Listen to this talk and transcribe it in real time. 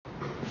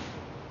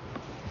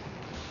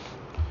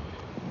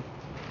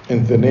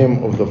In the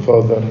name of the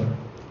Father,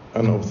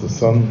 and of the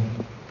Son,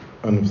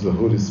 and of the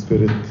Holy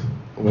Spirit,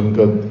 one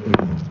God,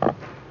 Amen.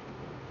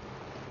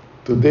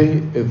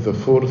 Today is the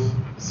fourth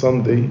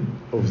Sunday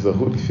of the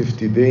Holy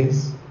 50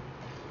 Days,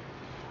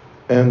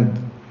 and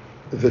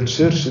the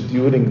Church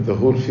during the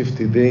whole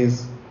 50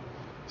 days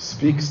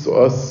speaks to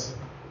us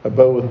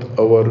about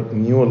our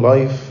new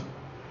life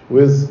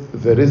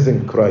with the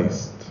risen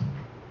Christ.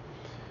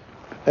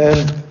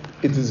 And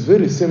it is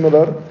very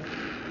similar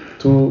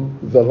to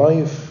the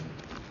life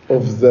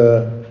of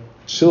the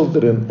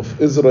children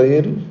of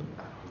Israel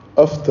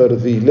after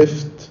they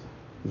left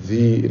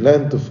the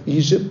land of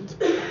Egypt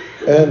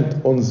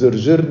and on their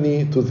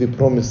journey to the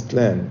promised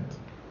land.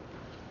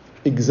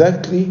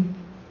 Exactly,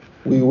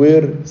 we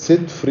were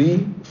set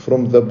free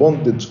from the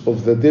bondage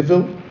of the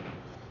devil,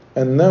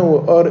 and now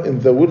we are in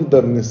the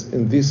wilderness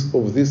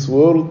of this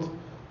world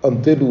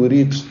until we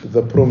reach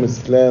the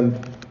promised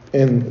land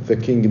in the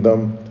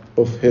kingdom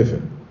of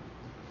heaven.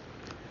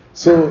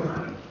 So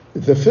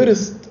the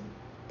first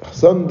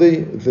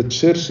Sunday, the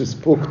church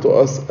spoke to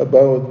us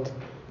about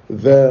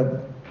the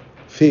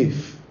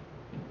faith,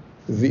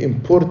 the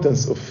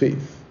importance of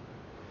faith.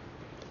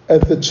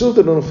 As the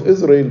children of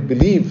Israel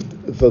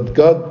believed that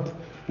God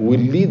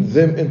will lead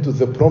them into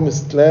the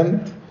promised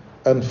land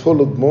and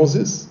followed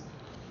Moses,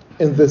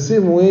 in the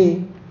same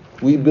way,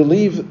 we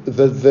believe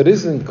that the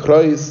risen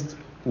Christ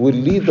will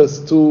lead us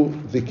to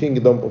the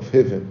kingdom of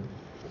heaven.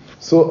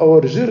 So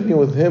our journey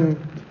with Him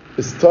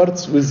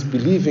starts with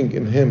believing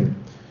in Him,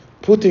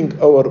 putting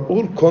our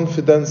all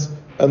confidence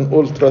and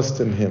all trust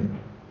in Him.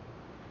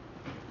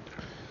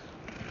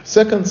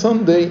 Second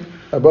Sunday,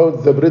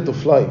 about the bread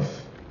of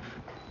life.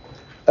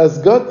 As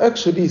God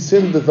actually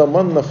sent the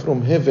manna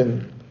from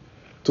heaven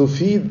to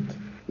feed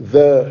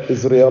the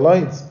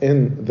Israelites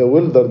in the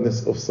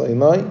wilderness of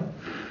Sinai,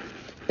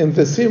 in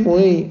the same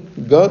way,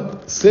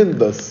 God sent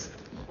us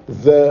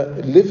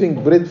the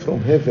living bread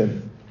from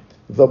heaven,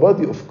 the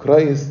body of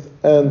Christ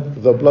and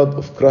the blood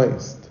of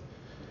Christ,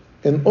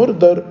 in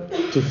order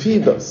to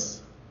feed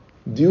us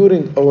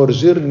during our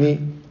journey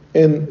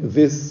in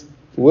this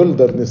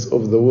wilderness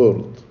of the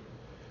world.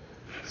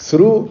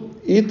 Through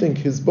eating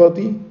His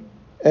body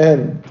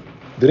and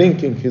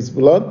drinking His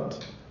blood,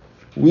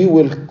 we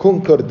will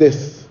conquer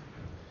death,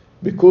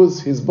 because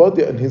His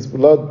body and His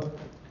blood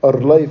are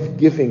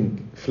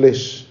life-giving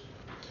flesh.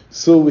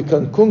 So we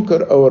can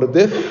conquer our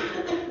death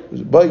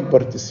by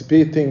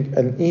participating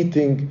and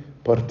eating,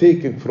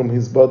 partaking from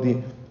His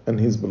body and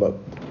His blood.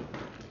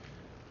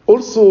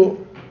 Also,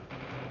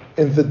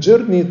 in the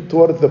journey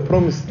toward the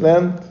promised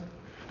land,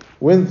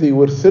 when they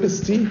were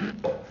thirsty,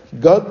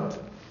 God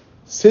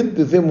sent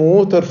them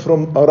water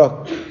from a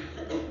rock,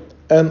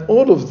 and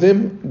all of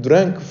them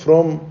drank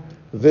from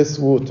this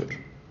water.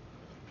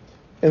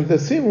 In the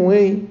same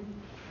way,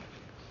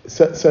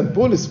 St.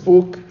 Paul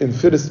spoke in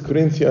 1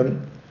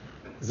 Corinthians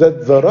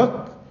that the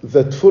rock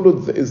that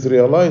followed the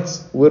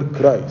Israelites were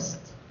Christ.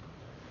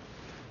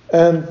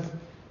 And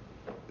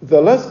the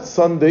last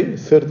Sunday,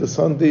 third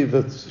Sunday,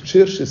 the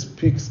church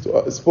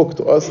spoke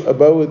to us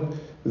about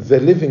the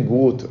living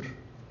water.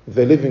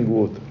 The living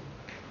water.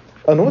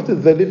 And what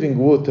is the living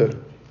water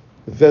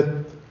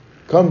that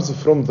comes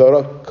from the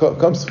rock,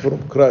 comes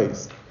from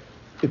Christ?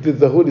 It is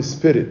the Holy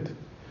Spirit.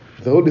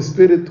 The Holy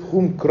Spirit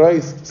whom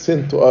Christ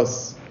sent to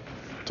us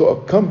to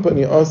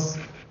accompany us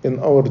in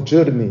our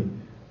journey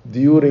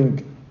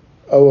during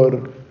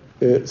our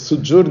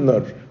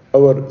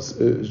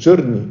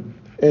journey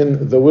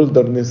in the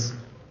wilderness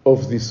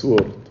of this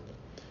world.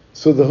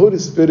 So the Holy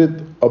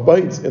Spirit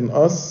abides in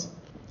us,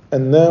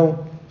 and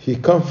now He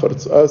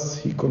comforts us,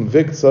 He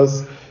convicts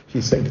us, He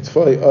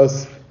sanctifies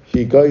us,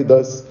 He guides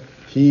us,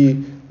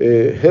 He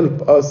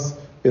helps us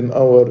in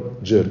our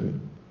journey.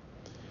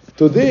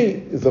 Today,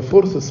 the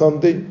fourth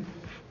Sunday,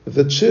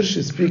 the church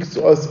speaks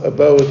to us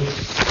about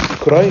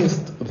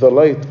Christ, the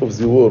light of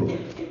the world.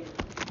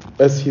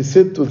 As He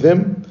said to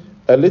them,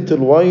 "A little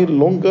while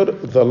longer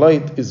the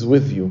light is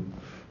with you.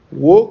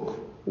 Walk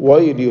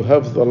while you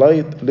have the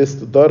light,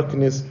 lest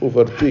darkness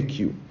overtake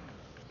you."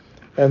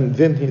 And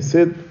then He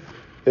said,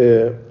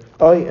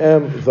 "I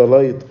am the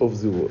light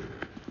of the world."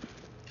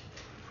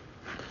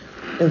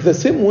 In the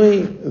same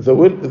way,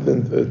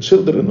 the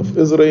children of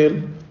Israel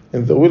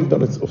in the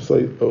wilderness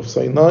of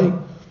Sinai,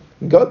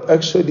 God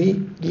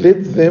actually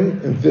led them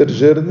in their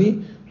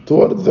journey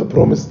toward the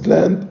promised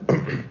land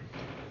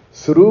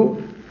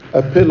through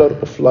a pillar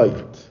of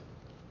light.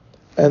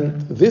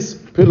 And this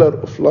pillar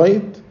of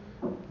light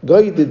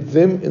guided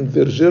them in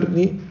their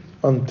journey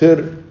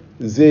until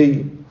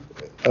they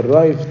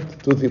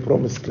arrived to the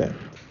promised land.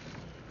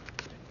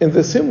 In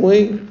the same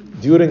way,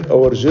 during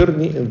our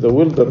journey in the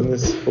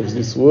wilderness of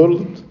this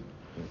world,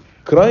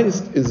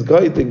 Christ is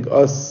guiding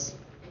us.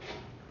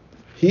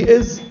 He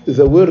is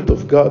the Word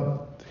of God.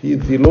 He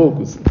is the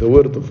Logos, the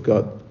Word of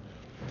God.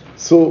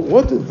 So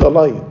what is the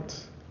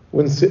light?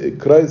 When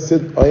Christ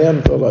said, "I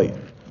am the light."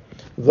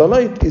 The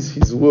light is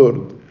His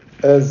Word.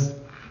 As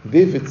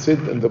David said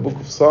in the book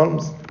of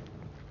Psalms,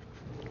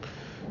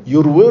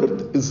 "Your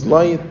word is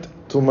light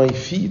to my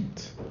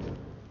feet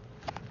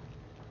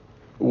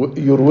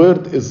Your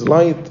word is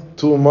light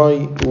to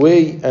my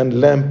way and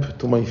lamp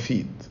to my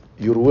feet.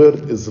 Your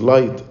word is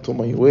light to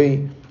my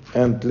way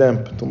and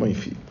lamp to my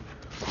feet.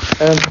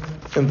 And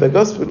in the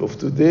gospel of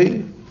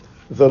today,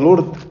 the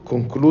Lord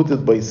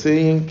concluded by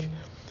saying,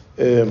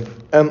 and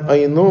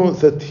I know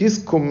that His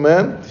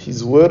command,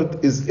 His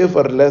word, is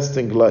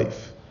everlasting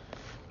life.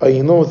 I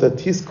know that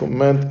His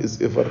command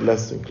is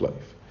everlasting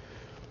life.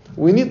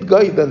 We need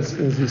guidance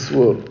in this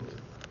world.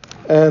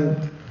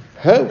 And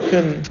how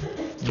can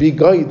be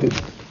guided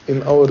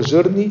in our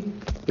journey?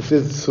 It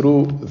is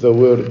through the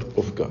Word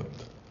of God.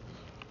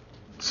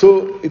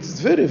 So it's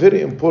very,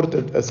 very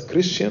important as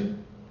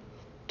Christian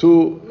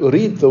to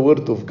read the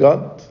Word of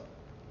God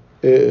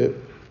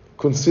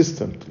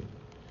consistently.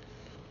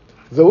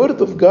 The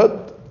Word of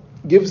God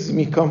gives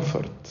me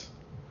comfort.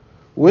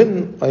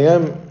 When I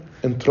am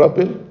in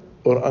trouble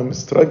or I'm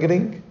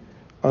struggling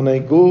and I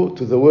go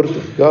to the Word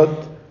of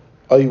God,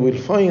 I will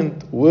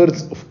find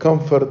words of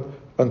comfort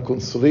and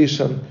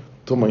consolation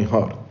to my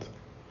heart.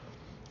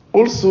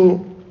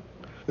 Also,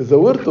 the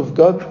Word of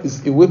God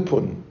is a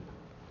weapon,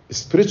 a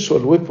spiritual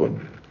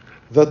weapon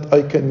that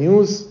I can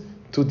use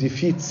to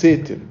defeat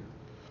Satan.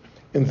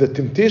 In the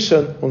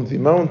temptation on the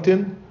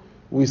mountain,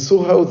 we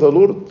saw how the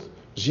Lord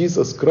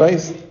Jesus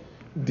Christ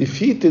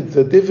defeated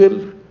the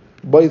devil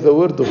by the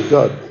Word of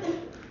God.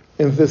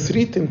 In the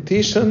three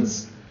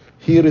temptations,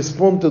 He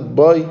responded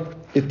by,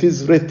 "It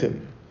is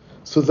written."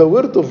 So the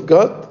Word of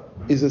God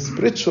is a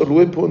spiritual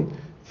weapon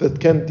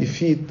that can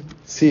defeat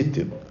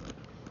Satan.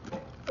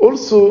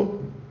 Also,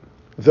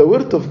 the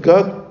Word of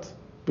God,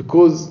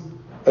 because,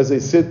 as I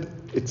said,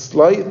 it's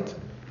light,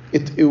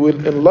 it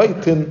will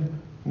enlighten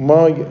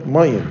my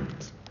mind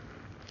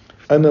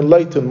and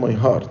enlighten my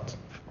heart.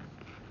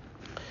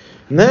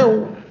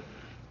 Now,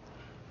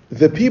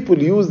 the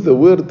people use the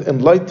word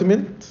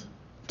enlightenment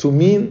to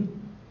mean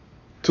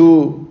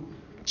to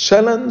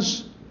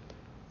challenge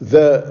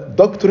the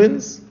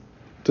doctrines,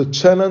 to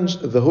challenge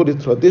the holy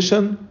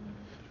tradition,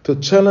 to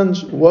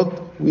challenge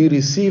what we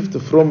received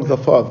from the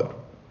Father.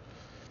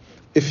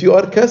 If you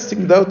are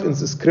casting doubt in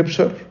the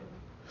scripture,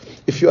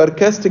 if you are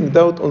casting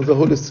doubt on the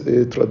holy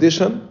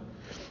tradition,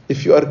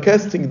 if you are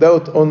casting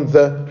doubt on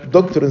the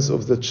doctrines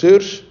of the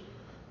church,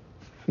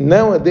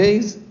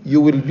 nowadays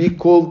you will be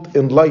called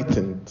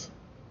enlightened.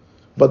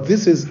 But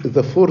this is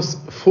the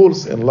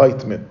false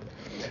enlightenment.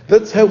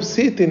 That's how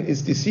Satan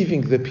is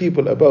deceiving the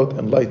people about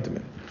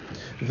enlightenment.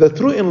 The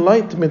true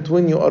enlightenment,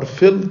 when you are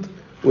filled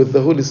with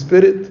the Holy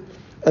Spirit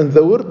and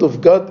the Word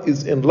of God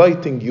is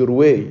enlightening your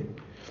way,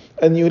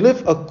 and you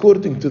live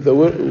according to the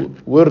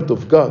Word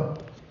of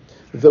God.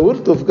 The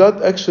Word of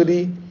God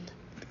actually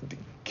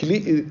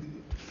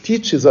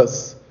teaches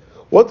us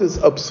what is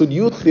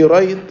absolutely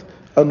right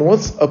and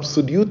what's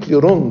absolutely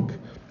wrong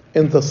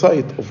in the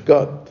sight of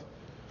God.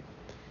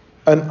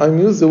 And I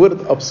use the word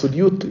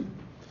absolutely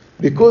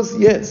because,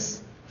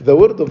 yes, the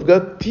Word of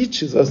God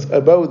teaches us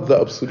about the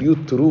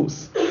absolute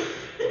truth.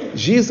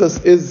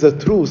 Jesus is the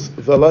truth,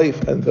 the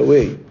life, and the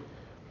way.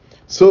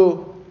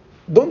 So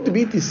don't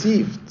be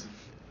deceived.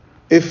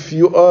 If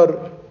you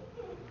are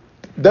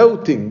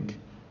doubting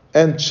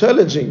and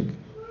challenging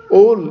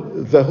all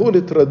the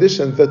holy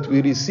tradition that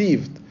we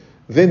received,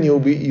 then you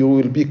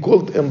will be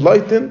called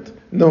enlightened.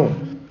 No,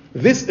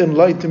 this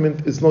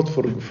enlightenment is not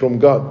from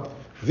God.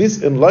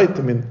 This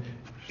enlightenment,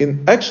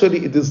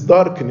 actually it is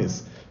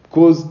darkness,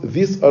 because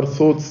these are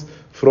thoughts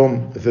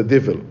from the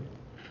devil.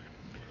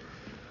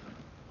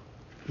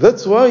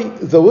 That's why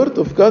the Word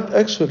of God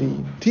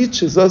actually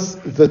teaches us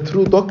the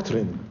true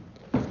doctrine.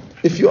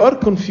 If you are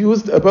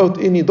confused about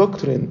any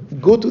doctrine,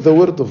 go to the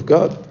Word of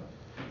God.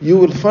 You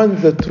will find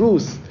the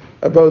truth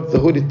about the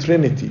Holy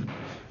Trinity.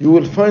 You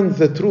will find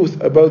the truth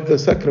about the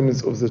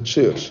sacraments of the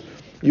church.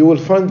 You will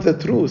find the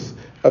truth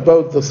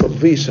about the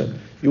salvation.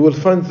 You will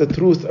find the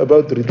truth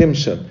about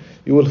redemption.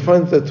 You will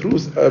find the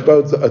truth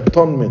about the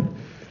atonement.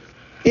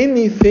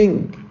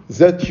 Anything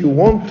that you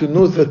want to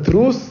know the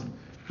truth,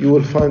 you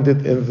will find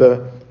it in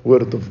the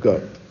Word of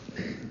God.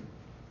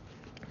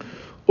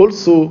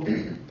 Also,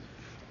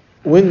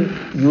 when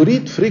you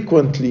read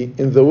frequently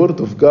in the Word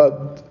of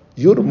God,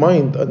 your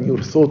mind and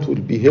your thought will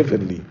be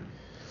heavenly.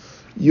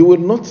 You will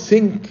not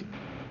think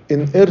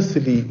in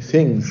earthly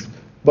things,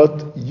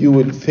 but you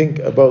will think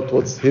about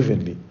what's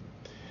heavenly.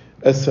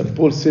 As St.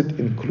 Paul said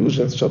in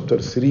Colossians chapter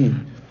 3,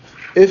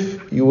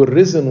 if you were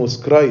risen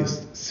with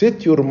Christ,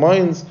 set your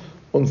minds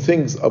on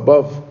things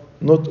above,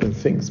 not on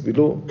things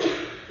below.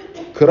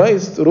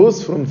 Christ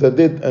rose from the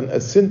dead and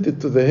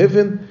ascended to the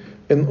heaven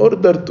in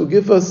order to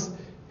give us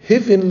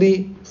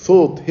heavenly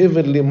thought,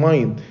 heavenly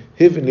mind,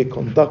 heavenly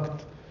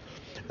conduct.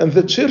 And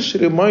the church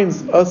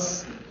reminds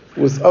us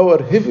with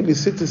our heavenly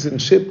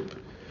citizenship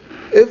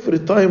every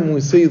time we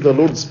say the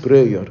Lord's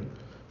Prayer.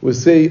 We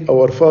say,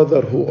 "Our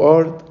Father who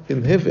art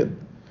in heaven."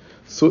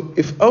 So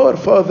if our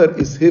Father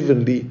is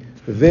heavenly,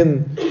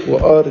 then we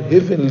are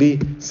heavenly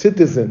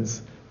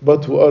citizens,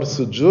 but we are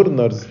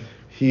sojourners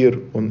here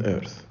on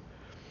earth.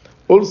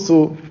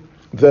 Also,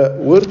 the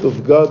Word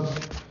of God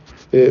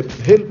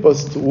helps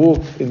us to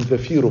walk in the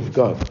fear of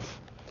God.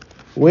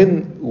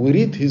 When we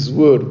read His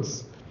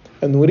words,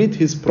 and we read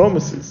His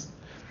promises,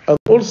 and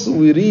also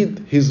we read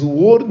His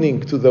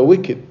warning to the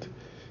wicked.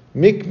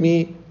 Make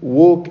me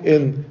walk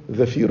in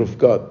the fear of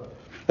God.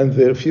 And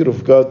the fear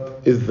of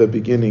God is the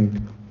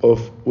beginning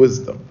of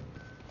wisdom.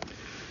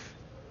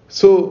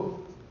 So,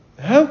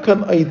 how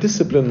can I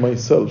discipline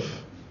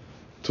myself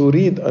to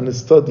read and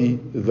study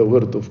the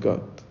Word of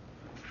God?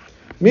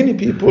 Many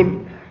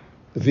people,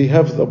 they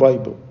have the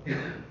Bible.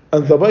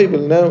 And the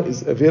Bible now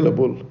is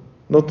available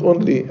not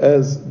only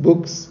as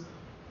books,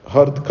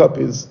 hard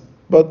copies,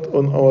 but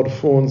on our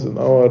phones and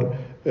our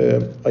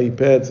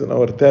iPads and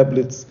our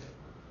tablets.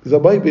 The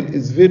Bible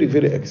is very,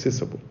 very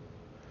accessible.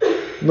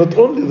 Not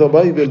only the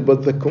Bible,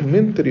 but the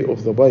commentary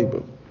of the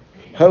Bible.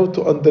 How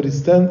to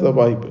understand the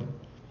Bible.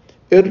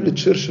 Early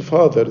church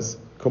fathers'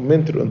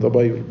 commentary on the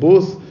Bible,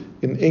 both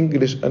in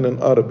English and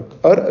in Arabic,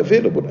 are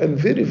available and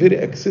very, very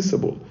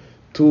accessible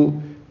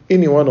to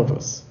any one of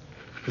us.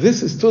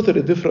 This is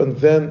totally different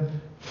than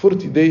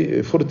 40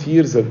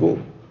 years ago.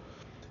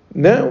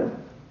 Now,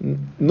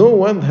 no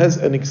one has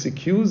an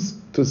excuse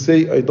to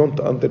say, I don't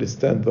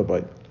understand the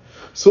Bible.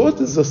 So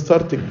what is the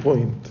starting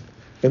point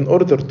in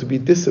order to be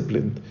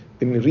disciplined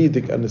in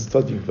reading and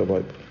studying the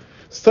Bible?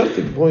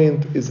 Starting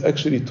point is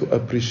actually to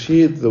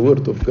appreciate the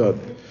Word of God,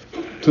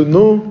 to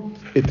know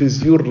it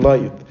is your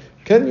light.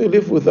 Can you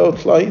live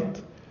without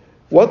light?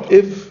 What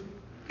if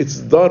it's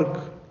dark,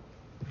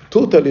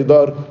 totally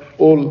dark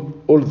all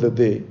the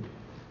day?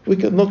 We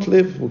cannot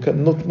live, we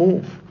cannot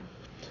move.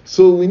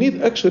 So we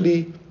need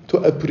actually to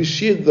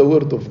appreciate the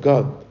Word of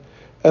God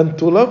and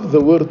to love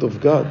the Word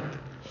of God.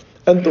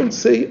 And don't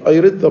say, I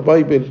read the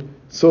Bible,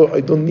 so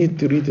I don't need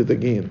to read it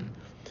again.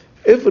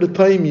 Every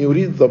time you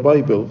read the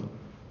Bible,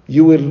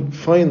 you will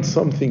find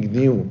something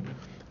new.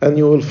 And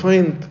you will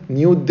find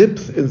new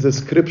depth in the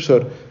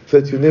scripture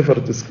that you never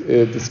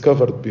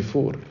discovered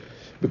before.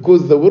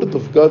 Because the Word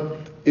of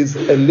God is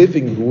a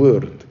living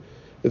Word.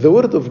 The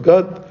Word of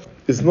God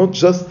is not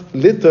just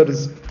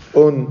letters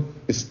on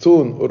a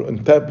stone or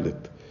on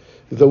tablet.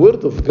 The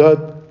Word of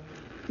God,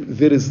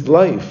 there is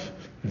life.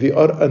 They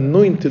are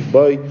anointed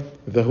by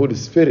the Holy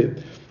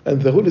Spirit.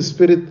 And the Holy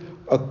Spirit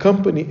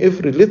accompany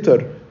every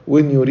letter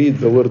when you read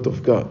the Word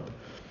of God.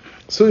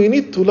 So you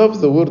need to love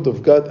the Word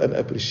of God and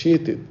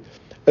appreciate it.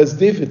 As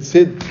David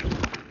said,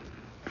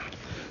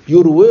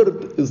 your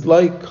word is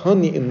like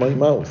honey in my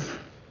mouth.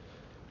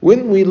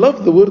 When we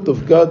love the Word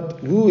of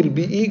God, we will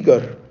be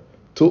eager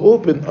to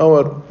open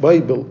our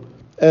Bible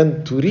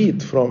and to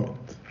read from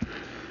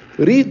it.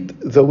 Read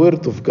the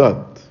Word of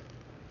God.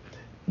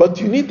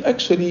 But you need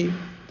actually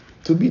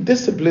to be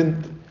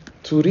disciplined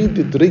to read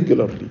it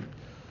regularly.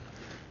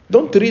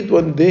 Don't read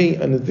one day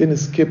and then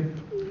skip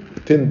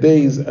 10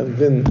 days and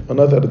then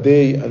another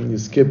day and you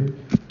skip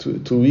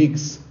 2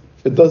 weeks.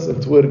 It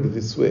doesn't work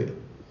this way.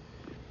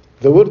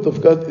 The Word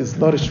of God is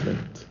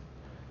nourishment.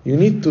 You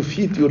need to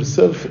feed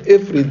yourself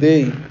every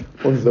day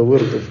on the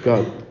Word of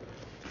God.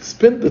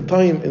 Spend the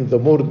time in the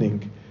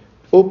morning,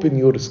 open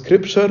your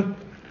scripture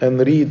and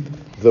read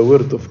the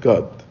Word of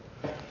God.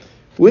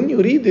 When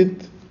you read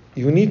it,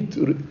 you need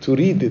to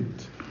read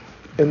it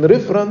in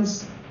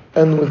reverence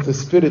and with the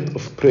spirit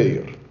of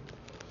prayer.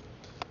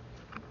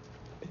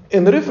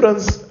 In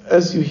reverence,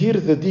 as you hear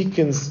the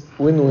deacons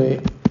when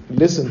we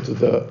listen to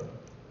the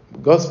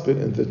gospel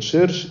in the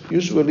church,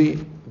 usually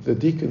the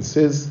deacon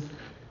says,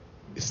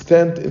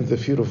 stand in the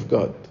fear of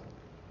God.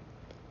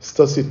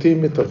 Stasite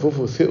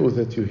metavovo theo,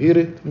 that you hear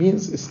it,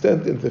 means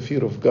stand in the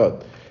fear of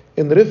God.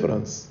 In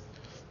reverence.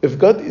 If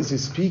God is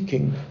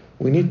speaking,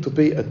 we need to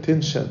pay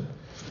attention.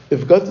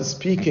 If God is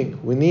speaking,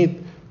 we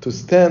need to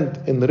stand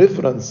in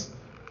reverence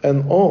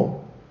and awe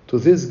to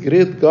this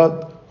great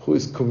God who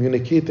is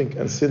communicating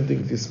and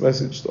sending this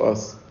message to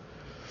us.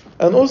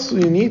 And also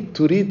you need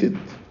to read it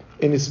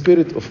in a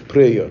spirit of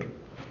prayer.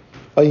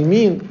 I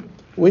mean,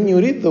 when you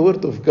read the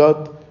Word of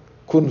God,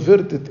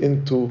 convert it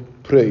into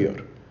prayer.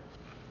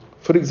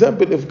 For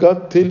example, if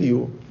God tell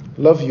you,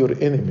 love your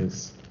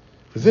enemies,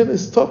 then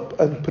stop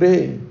and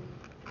pray.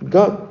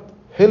 God,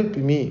 help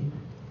me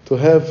to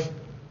have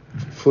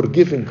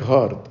forgiving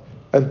heart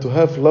and to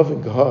have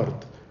loving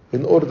heart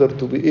in order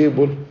to be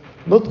able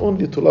not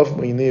only to love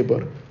my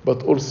neighbor,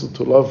 but also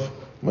to love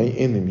my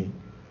enemy.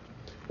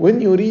 When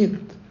you read,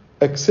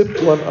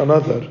 accept one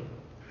another,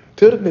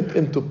 turn it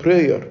into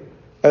prayer,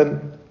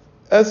 and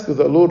ask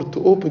the Lord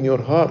to open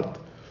your heart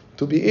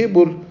to be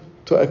able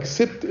to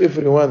accept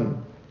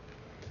everyone.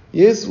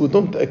 Yes, we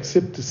don't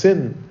accept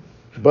sin,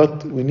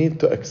 but we need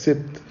to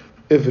accept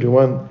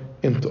everyone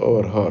into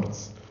our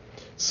hearts.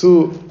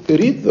 So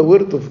read the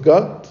Word of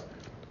God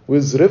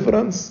with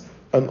reverence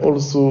and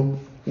also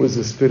with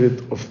the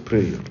spirit of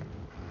prayer.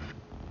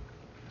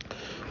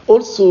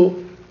 Also,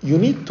 you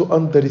need to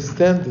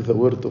understand the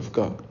Word of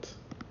God.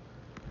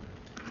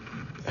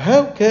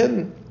 How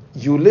can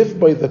you live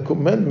by the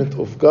commandment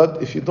of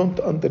God if you don't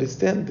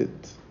understand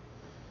it?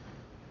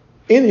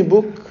 Any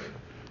book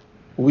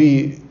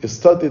we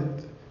studied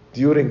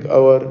during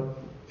our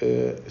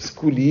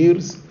school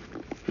years,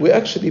 we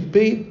actually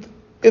paid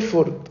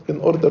effort in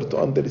order to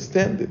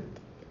understand it.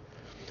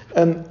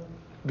 And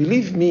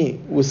Believe me,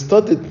 we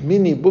studied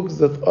many books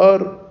that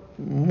are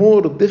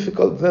more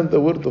difficult than the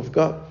Word of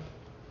God.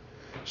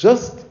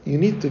 Just you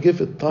need to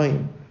give it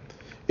time.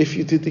 If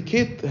you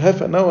dedicate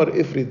half an hour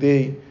every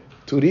day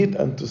to read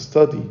and to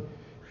study,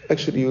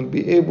 actually you'll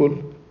be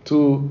able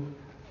to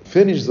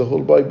finish the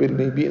whole Bible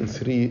maybe in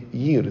 3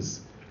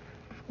 years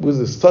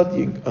with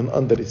studying and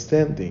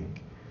understanding.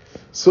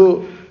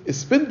 So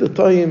spend the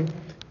time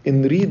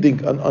in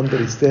reading and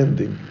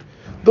understanding.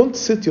 Don't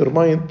set your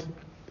mind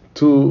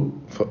to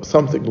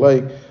something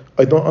like,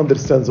 I don't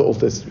understand the Old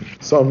Testament,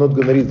 so I'm not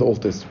going to read the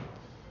Old Testament.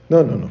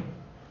 No.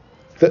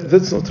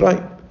 That's not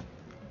right.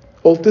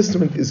 Old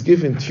Testament is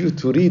given to you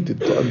to read it,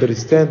 to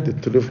understand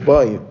it, to live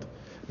by it.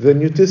 The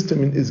New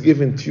Testament is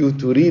given to you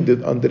to read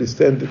it,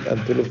 understand it,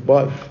 and to live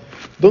by it.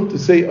 Don't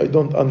say, I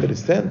don't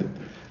understand it.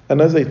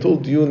 And as I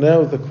told you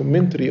now, the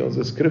commentary on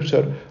the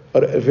scripture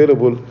are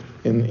available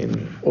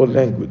in all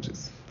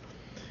languages.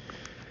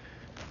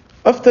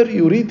 After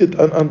you read it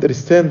and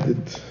understand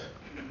it,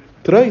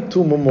 try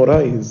to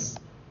memorize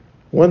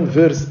one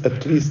verse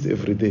at least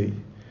every day.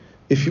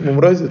 If you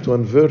memorize it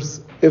one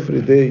verse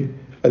every day,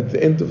 at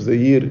the end of the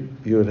year,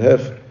 you will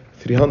have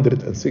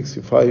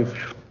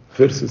 365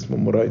 verses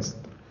memorized.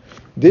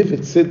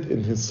 David said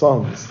in his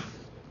Psalms,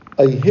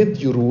 I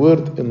hid your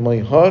word in my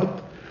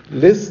heart,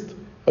 lest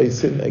I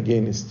sin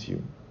against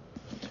you.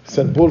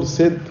 St. Paul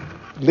said,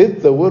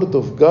 let the word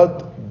of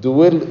God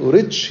dwell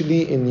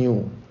richly in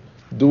you.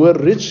 Dwell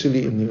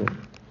richly in you.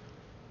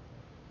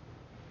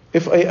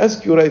 If I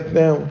ask you right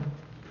now,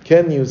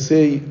 can you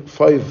say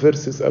 5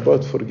 verses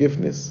about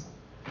forgiveness?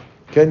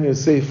 Can you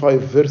say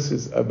 5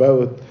 verses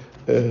about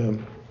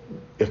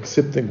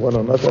accepting one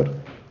another?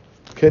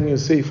 Can you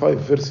say 5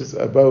 verses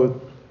about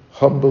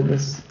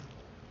humbleness?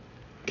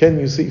 Can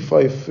you say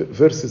 5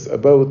 verses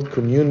about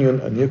communion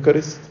and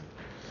Eucharist?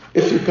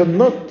 If you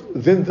cannot,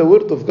 then the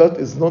Word of God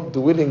is not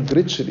dwelling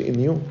richly in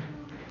you.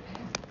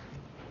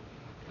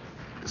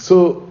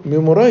 So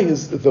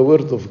memorize the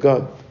Word of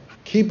God.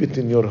 Keep it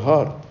in your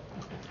heart.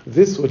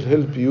 This will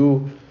help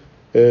you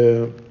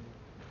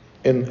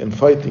in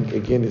fighting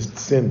against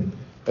sin.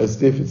 As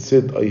David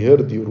said, I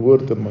heard your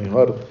word in my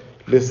heart,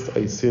 lest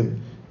I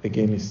sin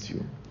against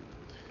you.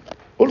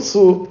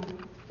 Also,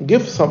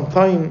 give some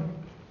time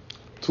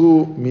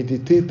to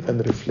meditate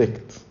and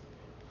reflect.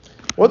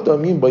 What do I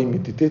mean by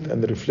meditate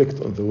and reflect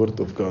on the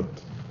Word of God?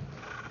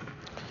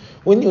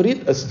 When you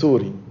read a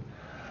story,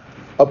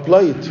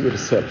 apply it to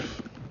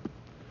yourself.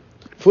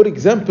 For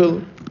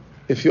example,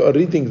 if you are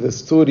reading the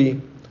story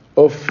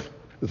of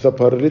the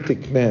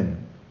paralytic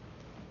man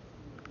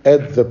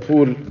at the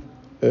pool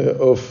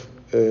of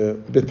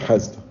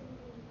Bethesda,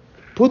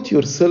 put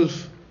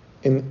yourself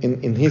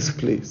in his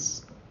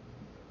place.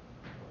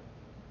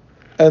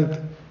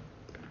 And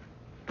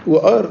we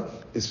are,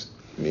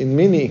 in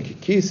many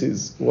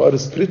cases, we are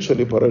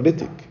spiritually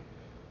paralytic.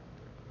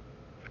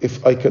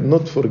 If I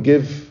cannot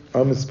forgive,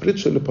 I'm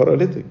spiritually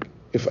paralytic.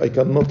 If I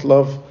cannot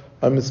love,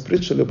 I'm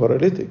spiritually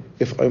paralytic.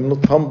 If I'm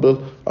not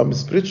humble, I'm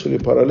spiritually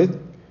paralytic.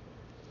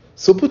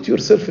 So put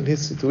yourself in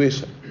his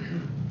situation.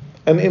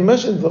 And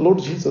imagine the Lord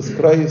Jesus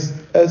Christ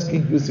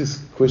asking you this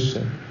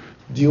question.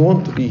 Do you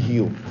want to be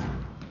healed?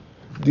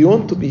 Do you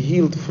want to be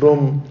healed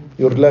from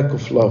your lack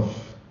of love?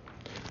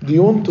 Do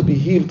you want to be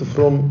healed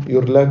from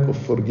your lack of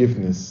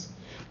forgiveness?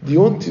 Do you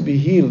want to be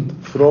healed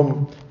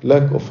from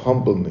lack of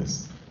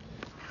humbleness?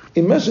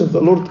 Imagine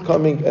the Lord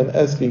coming and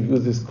asking you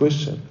this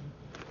question.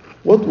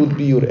 What would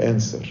be your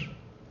answer?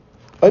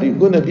 Are you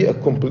going to be a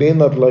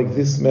complainer like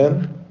this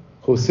man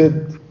who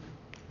said,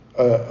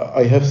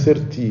 I have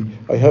 30,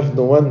 I have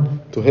no one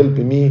to help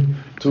me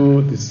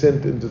to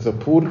descend into the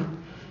pool,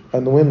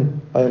 and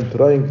when I am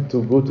trying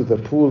to go to the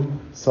pool,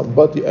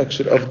 somebody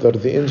actually, after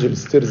the angel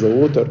stirs the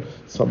water,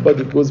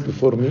 somebody goes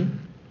before me?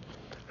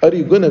 Are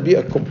you going to be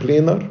a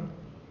complainer?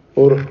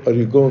 Or are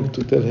you going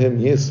to tell him,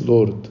 yes,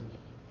 Lord,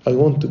 I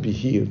want to be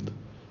healed.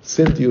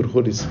 Send your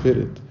Holy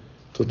Spirit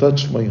to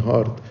touch my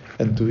heart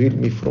and to heal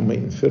me from my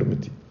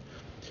infirmity.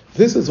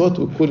 This is what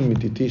we call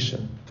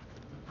meditation.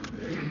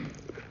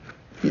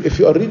 If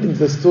you are reading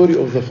the story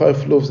of the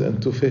 5 loaves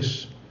and 2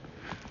 fish,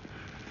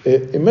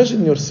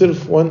 imagine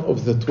yourself one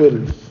of the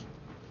 12,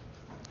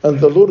 and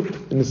the Lord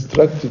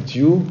instructed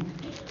you,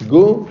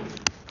 go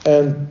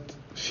and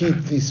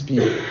feed these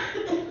people.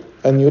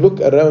 And you look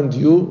around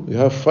you, you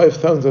have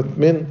 5,000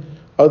 men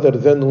other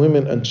than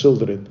women and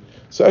children.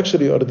 So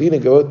actually you are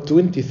dealing about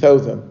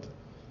 20,000.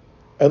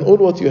 And all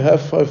what you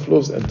have, 5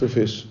 loaves and 2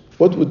 fish.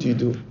 What would you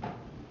do?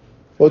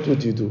 What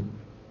would you do?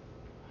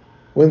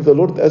 When the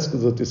Lord asked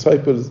the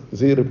disciples,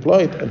 they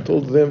replied and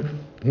told them,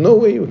 no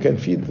way we can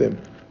feed them.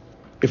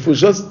 If we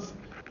just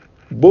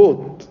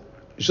bought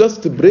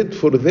just bread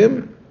for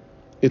them,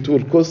 it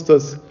will cost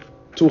us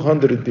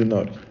 200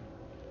 denarii.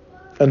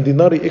 And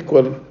denarii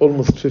equal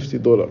almost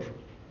 $50.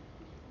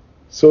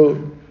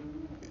 So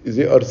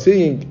they are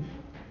saying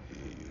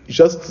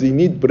just they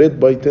need bread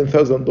by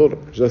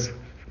 $10,000 just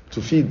to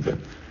feed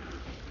them.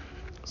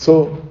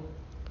 So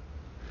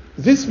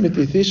this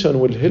meditation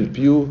will help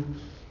you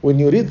When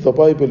you read the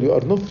Bible, you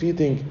are not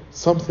reading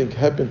something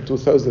happened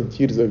 2,000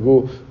 years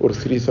ago or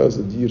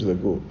 3,000 years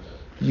ago.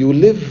 You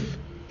live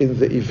in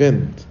the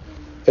event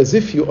as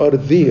if you are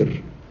there.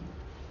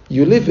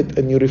 You live it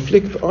and you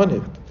reflect on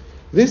it.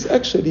 This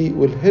actually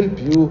will help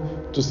you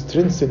to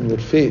strengthen your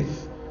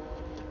faith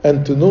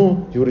and to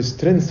know your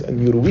strengths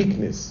and your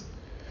weakness.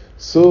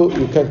 So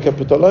you can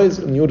capitalize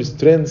on your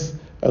strengths,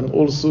 and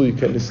also you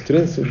can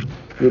strengthen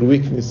your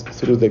weakness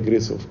through the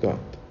grace of God.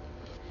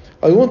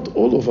 I want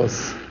all of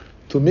us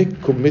to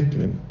make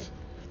commitment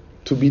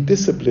to be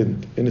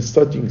disciplined in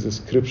studying the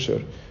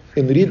scripture,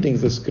 in reading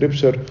the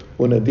scripture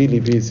on a daily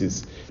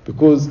basis,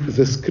 because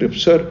the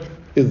scripture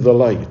is the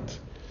light.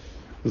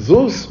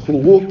 Those who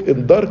walk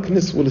in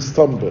darkness will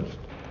stumble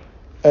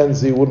and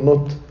they will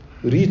not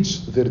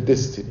reach their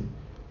destiny.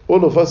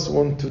 All of us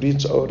want to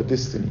reach our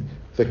destiny,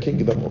 the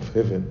kingdom of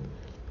heaven.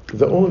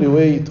 The only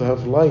way to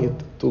have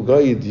light to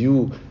guide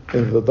you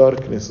in the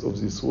darkness of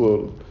this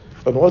world.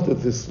 And what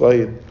is this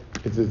light?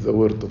 It is the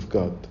Word of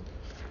God.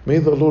 May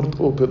the Lord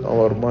open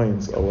our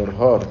minds, our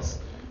hearts,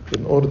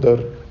 in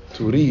order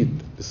to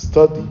read,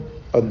 study,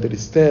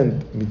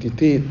 understand,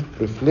 meditate,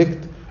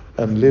 reflect,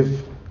 and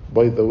live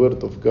by the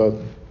Word of God.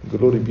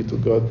 Glory be to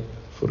God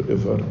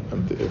forever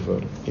and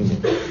ever.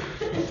 Amen.